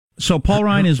So Paul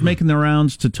Ryan is making the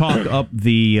rounds to talk up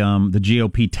the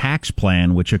GOP tax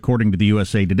plan, which, according to the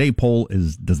USA Today poll,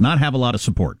 does not have a lot of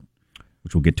support,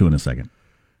 which we'll get to in a second.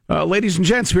 Ladies and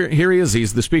gents, here he is.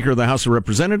 He's the Speaker of the House of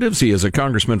Representatives. He is a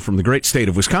congressman from the great state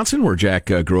of Wisconsin, where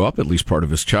Jack grew up, at least part of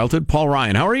his childhood. Paul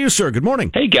Ryan, how are you, sir? Good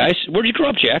morning. Hey, guys. Where'd you grow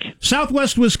up, Jack?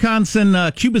 Southwest Wisconsin,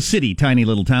 Cuba City, tiny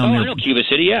little town. Oh, I know Cuba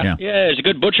City, yeah. There's a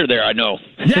good butcher there, I know.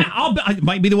 Yeah, I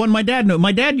might be the one my dad knew.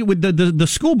 My dad, the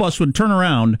school bus would turn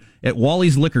around at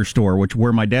Wally's Liquor Store,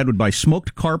 where my dad would buy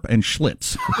smoked carp and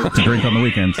Schlitz to drink on the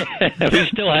weekends. We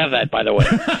still have that, by the way.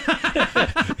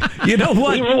 You know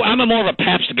what? I'm more of a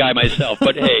Pabst guy myself,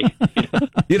 but hey.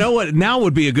 You know what? Now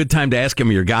would be a good time to ask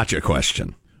him your gotcha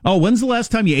question. Oh, when's the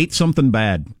last time you ate something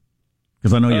bad?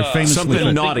 Because I know you're famously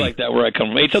something naughty like that where I come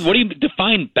from. Hey, so what do you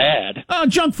define bad?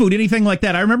 Junk food, anything like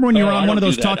that. I remember when you were on one of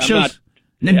those talk shows.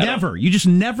 Never. You just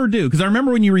never do. Because I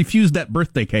remember when you refused that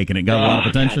birthday cake and it got a lot of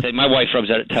attention. My wife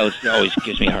always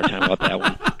gives me a hard time about that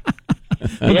one.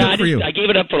 Well, I gave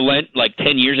it up for Lent like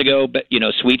 10 years ago, but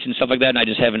sweets and stuff like that, and I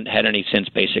just haven't had any since,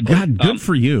 basically. God, good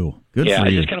for you. Good for you. Yeah,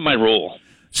 it's just kind of my rule.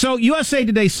 So USA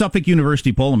Today's Suffolk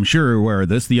University poll, I'm sure you're aware of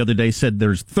this, the other day said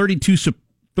there's 32%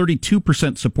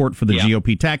 support for the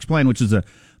GOP tax plan, which is the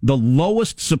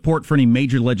lowest support for any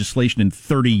major legislation in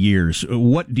 30 years.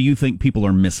 What do you think people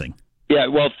are missing? Yeah,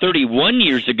 well, 31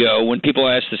 years ago, when people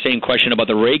asked the same question about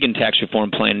the Reagan tax reform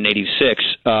plan in 86,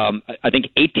 I think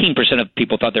 18% of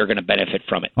people thought they were going to benefit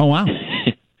from it. Oh, wow.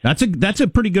 That's a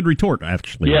pretty good retort,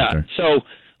 actually. Yeah, right there. So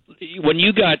when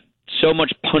you got so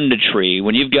much punditry,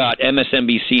 when you've got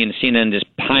MSNBC and CNN just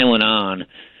piling on,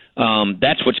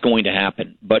 that's what's going to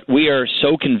happen. But we are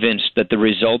so convinced that the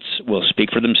results will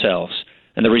speak for themselves.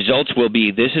 And the results will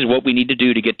be, this is what we need to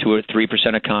do to get to a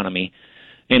 3% economy.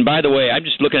 And by the way, I'm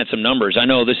just looking at some numbers. I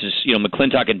know this is,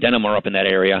 McClintock and Denham are up in that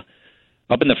area.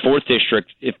 Up in the 4th District,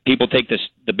 if people take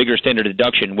the bigger standard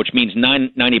deduction, which means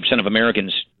 90% of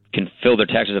Americans can fill their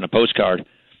taxes on a postcard,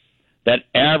 that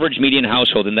average median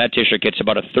household in that district gets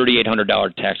about a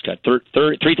 $3,800 tax cut,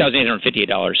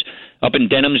 $3,858. Up in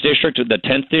Denham's district, the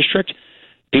 10th District,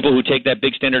 people who take that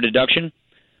big standard deduction,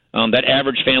 that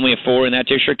average family of 4 in that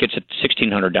district gets a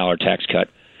 $1,600 tax cut.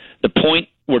 The point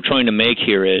we're trying to make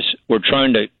here is we're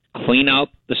trying to clean out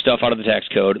the stuff out of the tax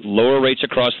code, lower rates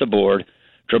across the board,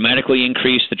 dramatically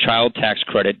increase the child tax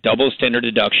credit, double standard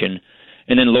deduction,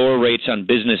 and then lower rates on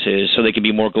businesses so they can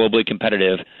be more globally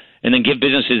competitive, and then give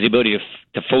businesses the ability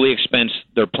to fully expense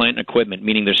their plant and equipment,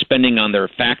 meaning they're spending on their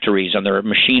factories, on their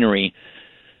machinery,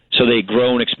 so they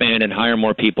grow and expand and hire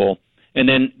more people, and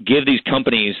then give these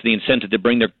companies the incentive to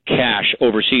bring their cash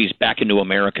overseas back into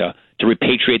America to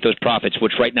repatriate those profits,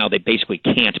 which right now they basically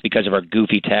can't because of our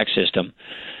goofy tax system.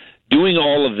 Doing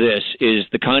all of this is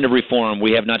the kind of reform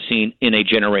we have not seen in a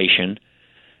generation.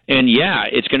 And yeah,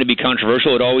 it's going to be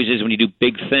controversial. It always is when you do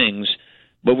big things.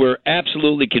 But we're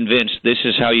absolutely convinced this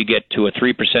is how you get to a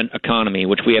 3% economy,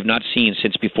 which we have not seen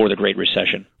since before the Great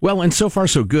Recession. Well, and so far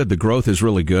so good. The growth is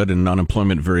really good and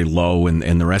unemployment very low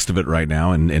and the rest of it right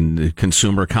now. And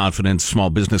consumer confidence, small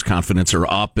business confidence are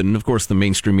up. And, of course, the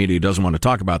mainstream media doesn't want to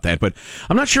talk about that. But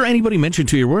I'm not sure anybody mentioned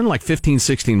to you, we're in like 15,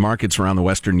 16 markets around the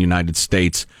western United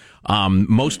States,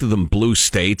 most of them blue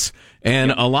states.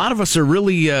 And a lot of us are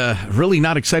really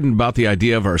not excited about the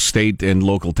idea of our state and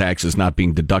local taxes not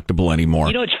being deductible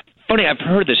anymore. It's funny. I've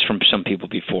heard this from some people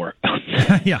before.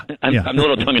 Yeah. I'm a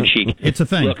little tongue-in-cheek. It's a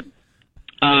thing. Look,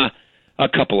 a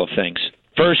couple of things.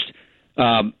 First,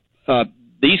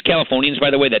 these Californians, by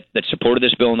the way, that supported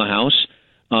this bill in the House,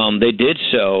 they did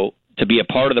so to be a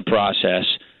part of the process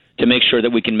to make sure that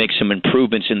we can make some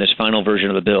improvements in this final version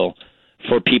of the bill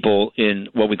for people in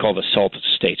what we call the SALT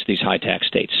states, these high-tax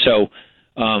states. So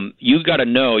you've got to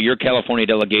know your California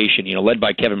delegation, led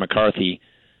by Kevin McCarthy,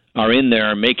 are in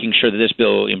there making sure that this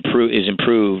bill is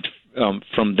improved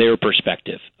from their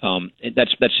perspective.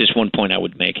 That's just one point I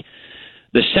would make.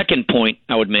 The second point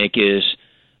I would make is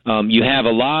you have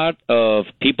a lot of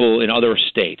people in other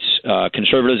states,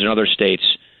 conservatives in other states,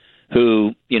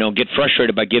 who get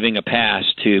frustrated by giving a pass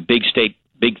to big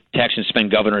tax and spend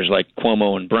governors like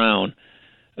Cuomo and Brown,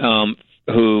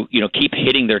 who keep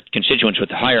hitting their constituents with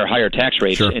higher tax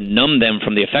rates and numb them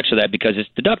from the effects of that because it's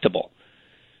deductible.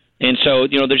 And so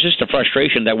there's just a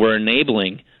frustration that we're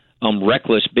enabling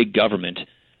reckless big government.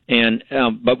 And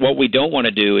but what we don't want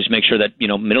to do is make sure that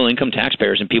middle income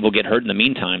taxpayers and people get hurt in the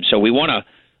meantime. So we want to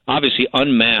obviously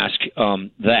unmask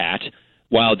that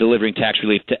while delivering tax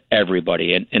relief to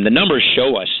everybody. And the numbers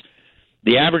show us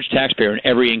the average taxpayer in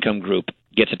every income group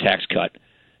gets a tax cut.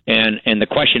 And the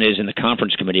question is in the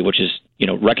conference committee, which is,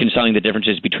 reconciling the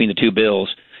differences between the two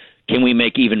bills, can we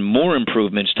make even more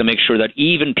improvements to make sure that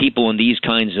even people in these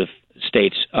kinds of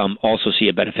states also see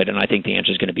a benefit, and I think the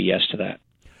answer is going to be yes to that.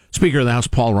 Speaker of the House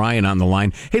Paul Ryan on the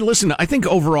line. Hey, listen, I think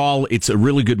overall it's a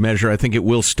really good measure. I think it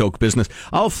will stoke business.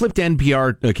 I'll flip to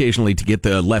NPR occasionally to get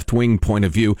the left-wing point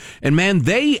of view. And, man,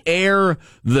 they air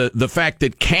the fact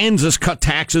that Kansas cut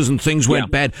taxes and things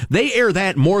went bad. They air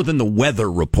that more than the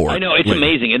weather report. I know. It's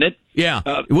amazing, isn't it? Yeah.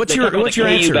 What's your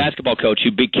answer? Basketball coach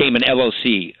who became an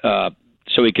LLC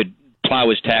so he could plow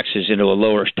his taxes into a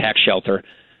lower tax shelter.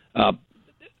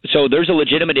 So there's a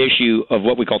legitimate issue of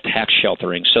what we call tax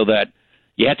sheltering, so that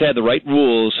you have to have the right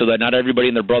rules so that not everybody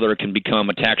and their brother can become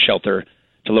a tax shelter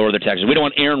to lower their taxes. We don't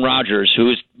want Aaron Rodgers,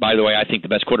 who is, by the way, I think the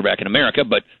best quarterback in America,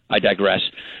 but I digress.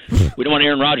 We don't want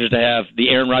Aaron Rodgers to have the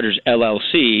Aaron Rodgers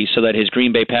LLC so that his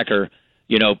Green Bay Packer,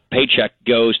 paycheck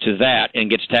goes to that and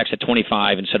gets taxed at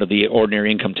 25 instead of the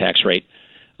ordinary income tax rate.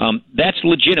 That's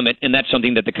legitimate, and that's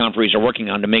something that the conferees are working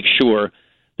on to make sure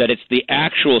that it's the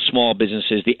actual small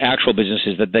businesses,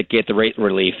 that get the rate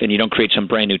relief, and you don't create some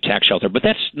brand new tax shelter. But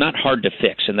that's not hard to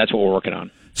fix, and that's what we're working on.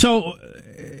 So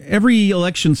every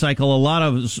election cycle, a lot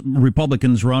of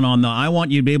Republicans run on I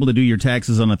want you to be able to do your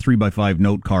taxes on a 3x5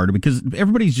 note card, because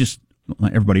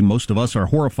most of us are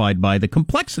horrified by the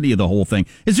complexity of the whole thing.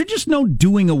 Is there just no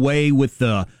doing away with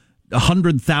the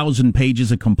 100,000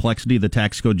 pages of complexity of the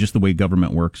tax code, just the way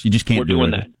government works? You just can't do it. We're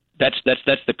doing that.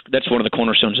 That's one of the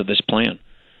cornerstones of this plan.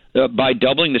 By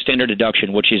doubling the standard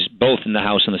deduction, which is both in the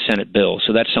House and the Senate bill,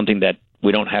 so that's something that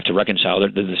we don't have to reconcile. They're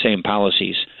the same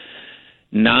policies.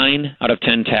 9 out of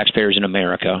 10 taxpayers in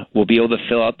America will be able to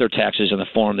fill out their taxes in the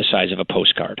form the size of a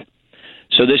postcard.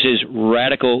 So this is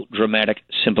radical, dramatic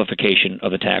simplification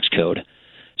of the tax code,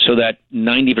 so that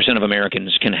 90% of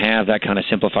Americans can have that kind of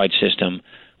simplified system,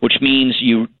 which means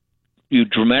you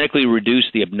dramatically reduce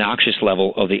the obnoxious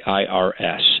level of the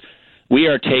IRS. We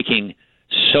are taking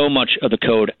so much of the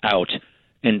code out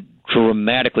and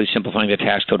dramatically simplifying the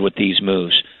tax code with these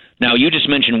moves. Now, you just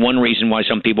mentioned one reason why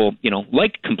some people,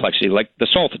 like complexity, like the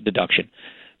SALT deduction.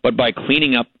 But by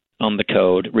cleaning up on the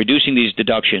code, reducing these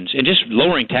deductions, and just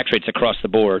lowering tax rates across the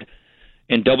board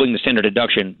and doubling the standard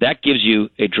deduction, that gives you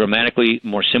a dramatically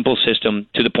more simple system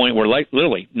to the point where,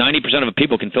 literally, 90% of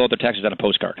people can fill out their taxes on a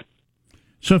postcard.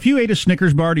 So if you ate a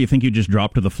Snickers bar, do you think you'd just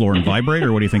drop to the floor and vibrate,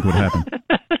 or what do you think would happen?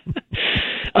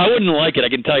 I wouldn't like it, I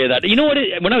can tell you that. You know what?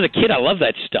 When I was a kid, I loved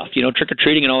that stuff,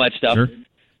 trick-or-treating and all that stuff. Sure.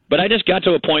 But I just got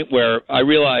to a point where I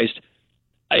realized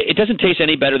it doesn't taste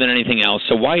any better than anything else,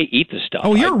 so why eat this stuff?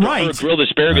 Oh, you're right. I prefer grilled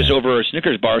asparagus over a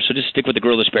Snickers bar, so just stick with the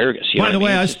grilled asparagus. By the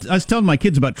way, I was telling my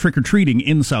kids about trick-or-treating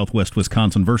in southwest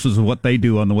Wisconsin versus what they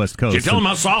do on the West Coast. Did you tell them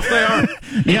how soft they are?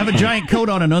 You have a giant coat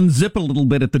on and unzip a little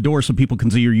bit at the door so people can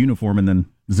see your uniform and then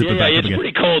zip it back up again. Yeah, it's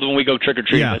pretty cold when we go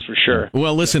trick-or-treating, that's for sure.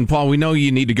 Well, listen, Paul, we know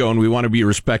you need to go, and we want to be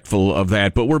respectful of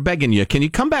that, but we're begging you. Can you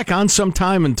come back on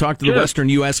sometime and talk to the Western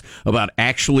U.S. about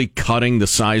actually cutting the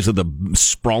size of the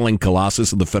sprawling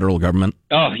colossus of the federal government?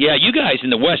 Oh, yeah, you guys in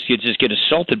the West, you just get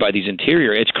assaulted by these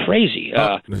interior. It's crazy.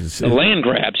 The land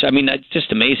grabs. I mean, that's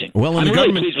just amazing. Well, I'm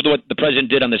really pleased with what the president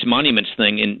did on this monuments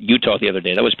thing in Utah the other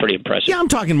day. That was pretty impressive. Yeah, I'm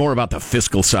talking more about the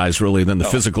fiscal size, really, than the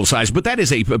physical size, but that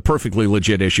is a perfectly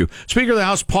legit issue. Speaker of the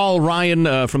House, Paul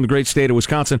Ryan from the great state of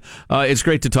Wisconsin, it's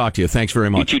great to talk to you. Thanks very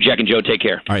much. You too, Jack and Joe. Take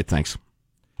care. All right, thanks.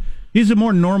 He's a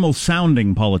more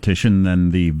normal-sounding politician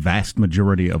than the vast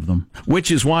majority of them.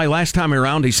 Which is why last time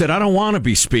around he said, I don't want to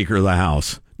be Speaker of the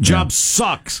House. Job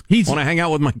sucks. I want to hang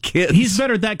out with my kids. He's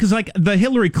better at that because, like, the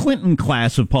Hillary Clinton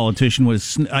class of politician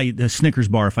was a Snickers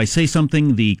bar. If I say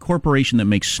something, the corporation that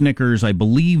makes Snickers, I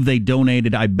believe they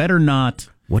donated. I better not.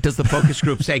 What does the focus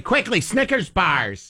group say? Quickly, Snickers bars.